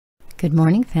Good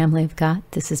morning, family of God.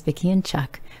 This is Vicki and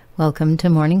Chuck. Welcome to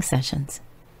Morning Sessions.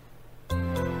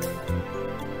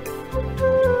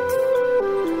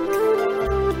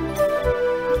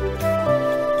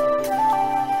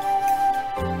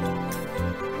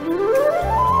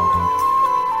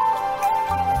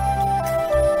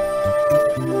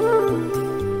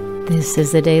 This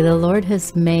is the day the Lord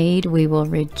has made. We will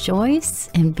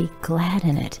rejoice and be glad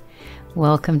in it.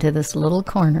 Welcome to this little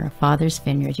corner of Father's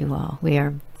Vineyard, you all. We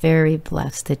are very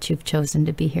blessed that you've chosen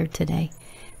to be here today.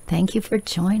 Thank you for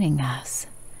joining us.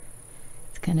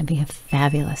 It's going to be a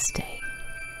fabulous day.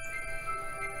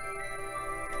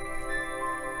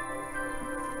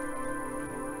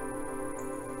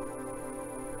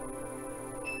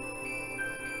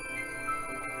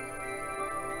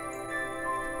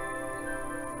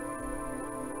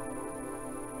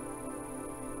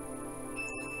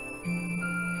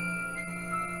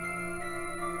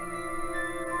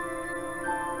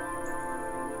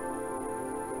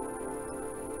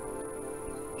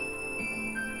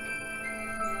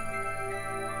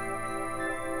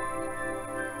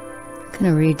 I'm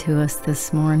going to read to us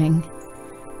this morning.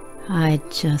 I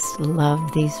just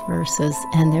love these verses,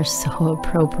 and they're so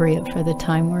appropriate for the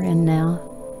time we're in now.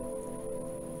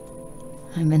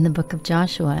 I'm in the book of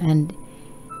Joshua, and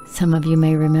some of you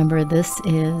may remember this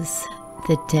is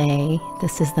the day,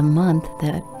 this is the month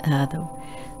that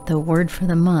the word for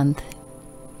the month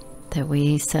that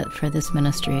we set for this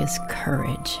ministry is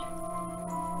courage.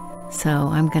 So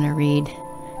I'm going to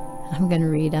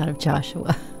read out of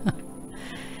Joshua.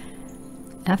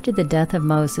 After the death of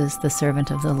Moses, the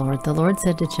servant of the Lord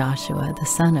said to Joshua, the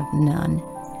son of Nun,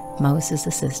 Moses'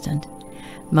 assistant,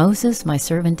 "Moses, my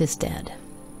servant, is dead.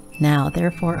 Now,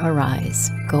 therefore, arise,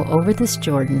 go over this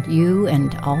Jordan, you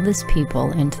and all this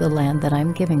people, into the land that I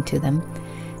am giving to them,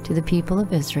 to the people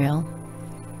of Israel.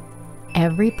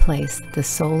 Every place the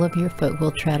sole of your foot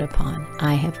will tread upon,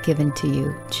 I have given to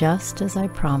you, just as I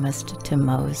promised to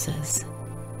Moses.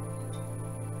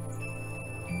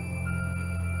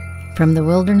 From the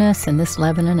wilderness in this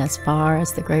Lebanon as far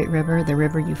as the great river, the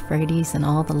river Euphrates, and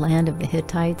all the land of the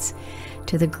Hittites,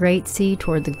 to the great sea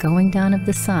toward the going down of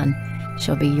the sun,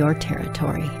 shall be your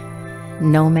territory.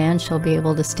 No man shall be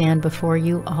able to stand before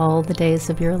you all the days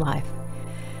of your life.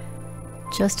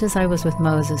 Just as I was with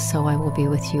Moses, so I will be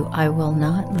with you. I will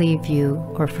not leave you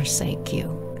or forsake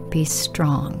you. Be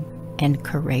strong and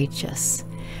courageous,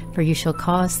 for you shall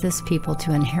cause this people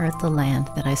to inherit the land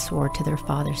that I swore to their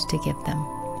fathers to give them.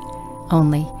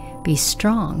 Only be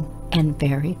strong and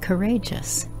very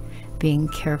courageous, being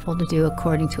careful to do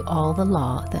according to all the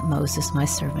law that Moses my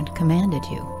servant commanded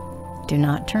you. Do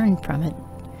not turn from it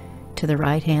to the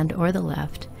right hand or the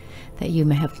left, that you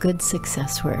may have good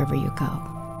success wherever you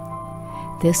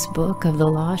go. This book of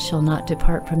the law shall not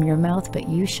depart from your mouth, but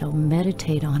you shall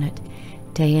meditate on it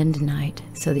day and night,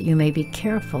 so that you may be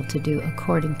careful to do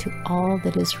according to all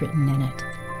that is written in it.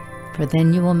 For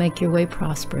then you will make your way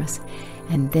prosperous,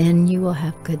 and then you will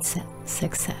have good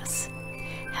success.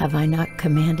 Have I not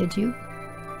commanded you?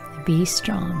 Be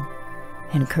strong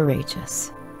and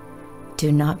courageous.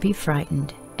 Do not be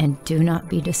frightened, and do not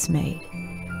be dismayed,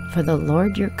 for the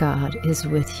Lord your God is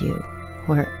with you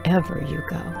wherever you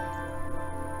go."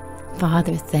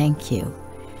 Father, thank you.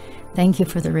 Thank you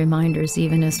for the reminders,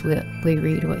 even as we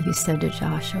read what you said to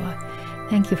Joshua.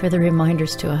 Thank you for the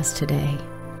reminders to us today,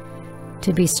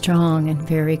 to be strong and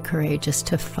very courageous,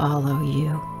 to follow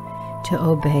you, to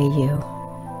obey you,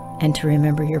 and to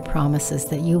remember your promises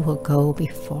that you will go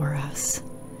before us.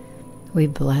 We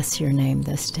bless your name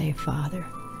this day, Father.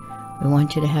 We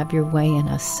want you to have your way in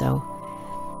us, so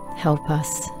help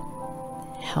us.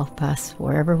 Help us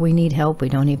wherever we need help we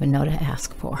don't even know to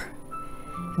ask for.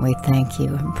 And we thank you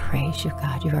and praise you,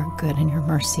 God. You are good, and your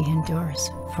mercy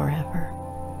endures forever.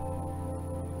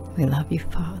 We love you,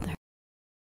 Father.